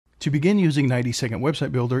To begin using 90-Second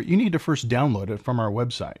Website Builder, you need to first download it from our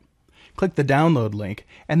website. Click the download link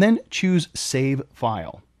and then choose Save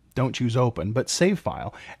File. Don't choose Open, but Save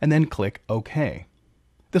File, and then click OK.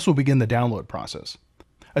 This will begin the download process.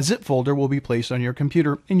 A zip folder will be placed on your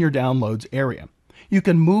computer in your Downloads area. You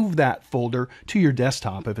can move that folder to your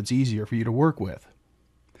desktop if it's easier for you to work with.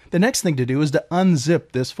 The next thing to do is to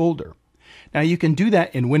unzip this folder. Now you can do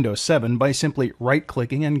that in Windows 7 by simply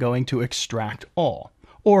right-clicking and going to Extract All.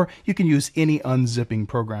 Or you can use any unzipping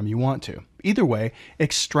program you want to. Either way,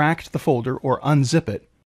 extract the folder or unzip it,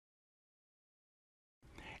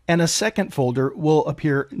 and a second folder will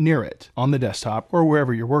appear near it on the desktop or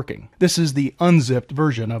wherever you're working. This is the unzipped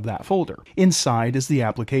version of that folder. Inside is the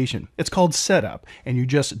application. It's called Setup, and you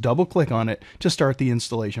just double-click on it to start the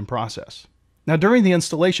installation process. Now during the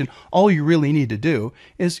installation, all you really need to do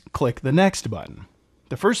is click the Next button.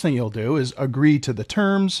 The first thing you'll do is agree to the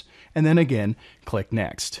terms, and then again, click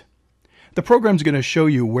Next. The program's going to show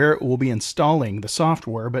you where it will be installing the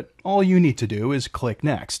software, but all you need to do is click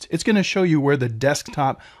Next. It's going to show you where the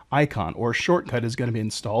desktop icon or shortcut is going to be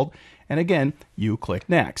installed, and again, you click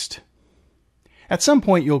Next. At some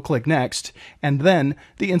point, you'll click Next, and then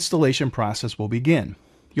the installation process will begin.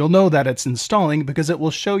 You'll know that it's installing because it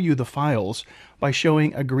will show you the files by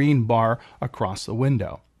showing a green bar across the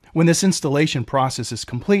window. When this installation process is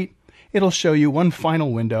complete, it'll show you one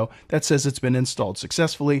final window that says it's been installed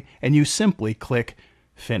successfully, and you simply click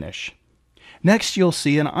Finish. Next, you'll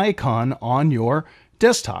see an icon on your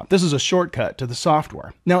desktop. This is a shortcut to the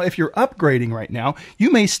software. Now, if you're upgrading right now,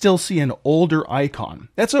 you may still see an older icon.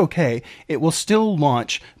 That's okay. It will still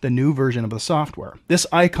launch the new version of the software. This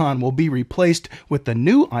icon will be replaced with the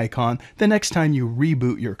new icon the next time you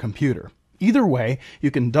reboot your computer. Either way, you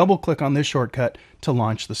can double-click on this shortcut to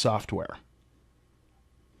launch the software.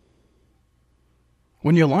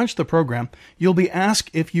 When you launch the program, you'll be asked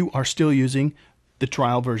if you are still using the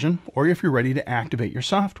trial version or if you're ready to activate your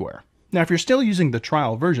software. Now, if you're still using the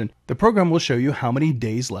trial version, the program will show you how many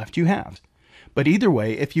days left you have. But either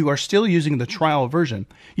way, if you are still using the trial version,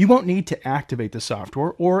 you won't need to activate the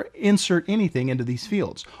software or insert anything into these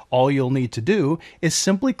fields. All you'll need to do is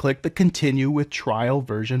simply click the Continue with Trial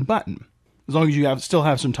Version button. As long as you still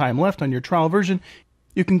have some time left on your trial version,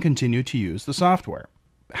 you can continue to use the software.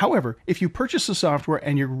 However, if you purchase the software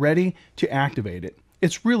and you're ready to activate it,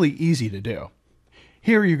 it's really easy to do.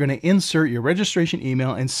 Here you're going to insert your registration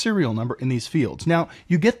email and serial number in these fields. Now,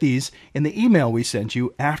 you get these in the email we sent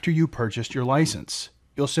you after you purchased your license.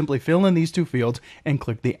 You'll simply fill in these two fields and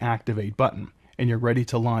click the Activate button, and you're ready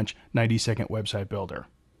to launch 90-Second Website Builder.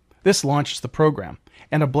 This launches the program,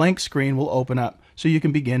 and a blank screen will open up so you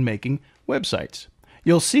can begin making websites.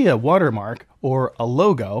 You'll see a watermark or a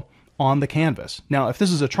logo on the canvas. Now, if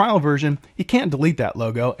this is a trial version, you can't delete that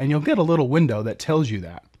logo, and you'll get a little window that tells you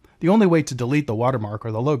that. The only way to delete the watermark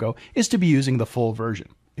or the logo is to be using the full version.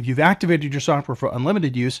 If you've activated your software for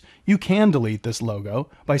unlimited use, you can delete this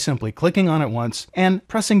logo by simply clicking on it once and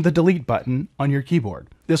pressing the Delete button on your keyboard.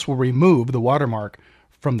 This will remove the watermark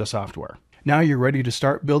from the software. Now you're ready to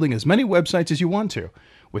start building as many websites as you want to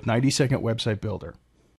with 90-Second Website Builder.